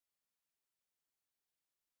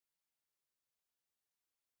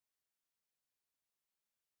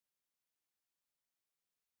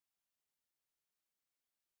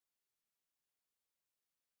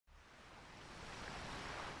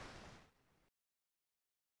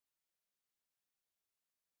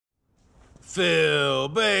Phil,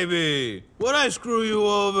 baby, would I screw you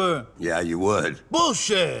over? Yeah, you would.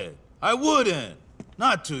 Bullshit! I wouldn't.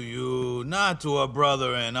 Not to you, not to a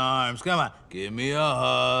brother in arms. Come on, give me a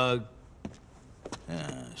hug.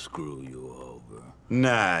 Screw you over.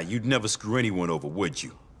 Nah, you'd never screw anyone over, would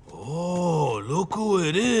you? Oh, look who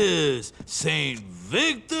it is. Saint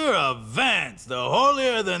Victor of Vance, the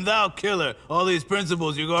holier-than-thou killer. All these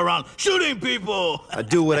principles, you go around shooting people. I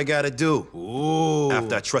do what I gotta do. Ooh.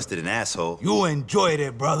 After I trusted an asshole. You enjoyed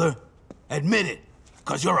it, brother. Admit it,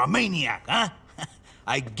 because you're a maniac, huh?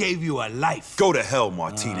 I gave you a life. Go to hell,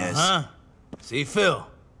 Martinez. See, Phil,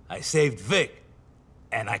 I saved Vic,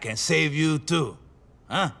 and I can save you too,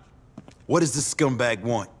 huh? What does this scumbag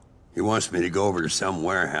want? He wants me to go over to some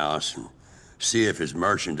warehouse and see if his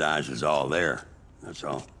merchandise is all there. That's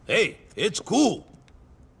all. Hey, it's cool.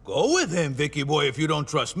 Go with him, Vicky boy, if you don't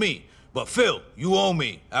trust me. But Phil, you owe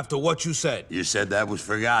me after what you said. You said that was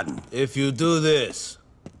forgotten. If you do this.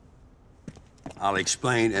 I'll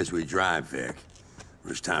explain as we drive, Vic.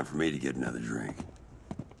 It's time for me to get another drink.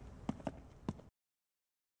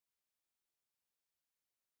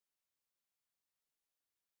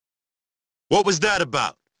 What was that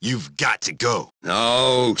about? You've got to go.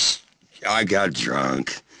 No, I got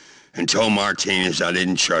drunk and told Martinez I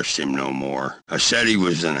didn't trust him no more. I said he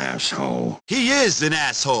was an asshole. He is an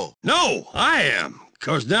asshole. No, I am.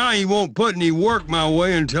 'Cause now he won't put any work my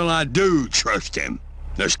way until I do trust him.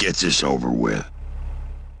 Let's get this over with.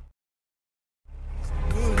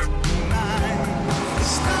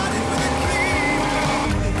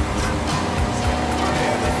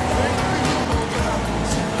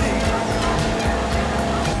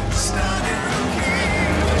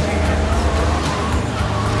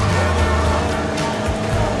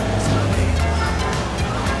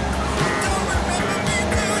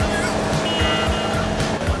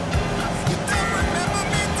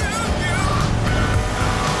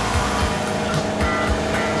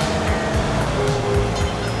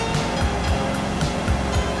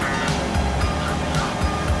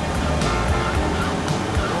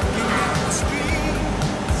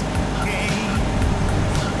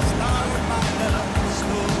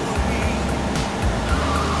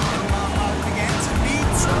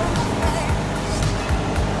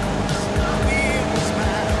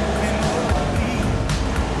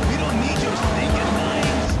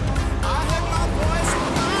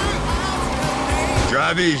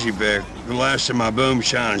 Drive easy, Vic. The last of my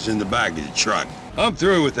boomshine is in the back of the truck. I'm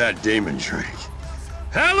through with that demon drink.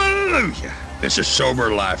 Hallelujah! It's a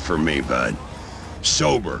sober life for me, bud.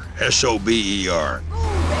 Sober. S-O-B-E-R.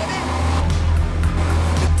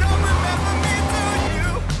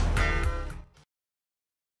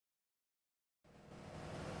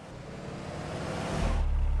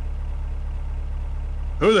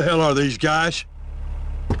 Who the hell are these guys?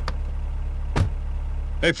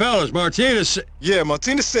 Hey, fellas, Martinez... Yeah,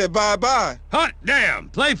 Martinez said bye-bye. Hot damn!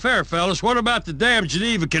 Play fair, fellas. What about the damn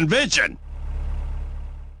Geneva Convention?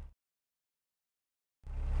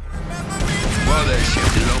 Well, there's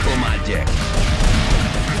shifting over my deck.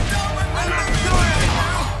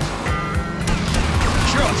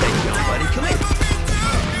 Sure, I'll take you on, buddy. Come in.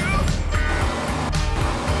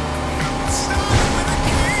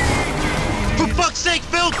 For fuck's sake,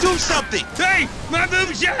 Phil, do something! Hey, my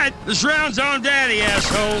boom shot! This round's on daddy,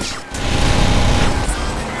 assholes.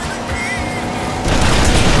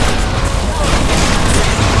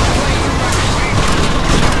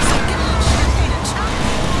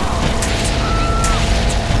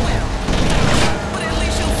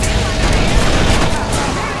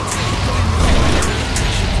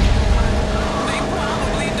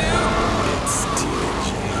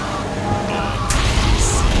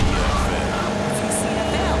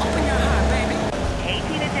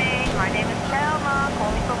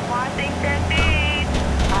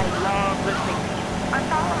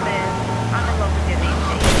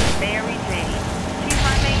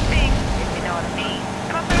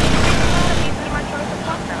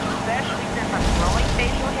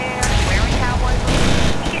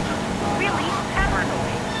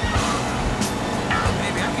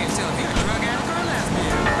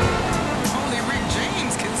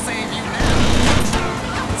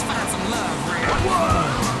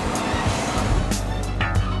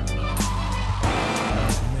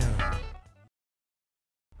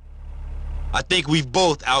 I think we've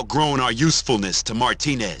both outgrown our usefulness to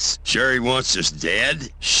Martinez. Sure he wants us dead?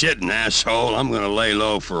 Shitting asshole, I'm gonna lay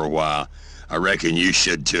low for a while. I reckon you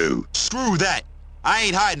should too. Screw that. I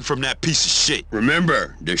ain't hiding from that piece of shit.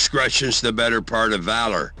 Remember, discretion's the better part of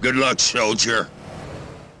valor. Good luck, soldier.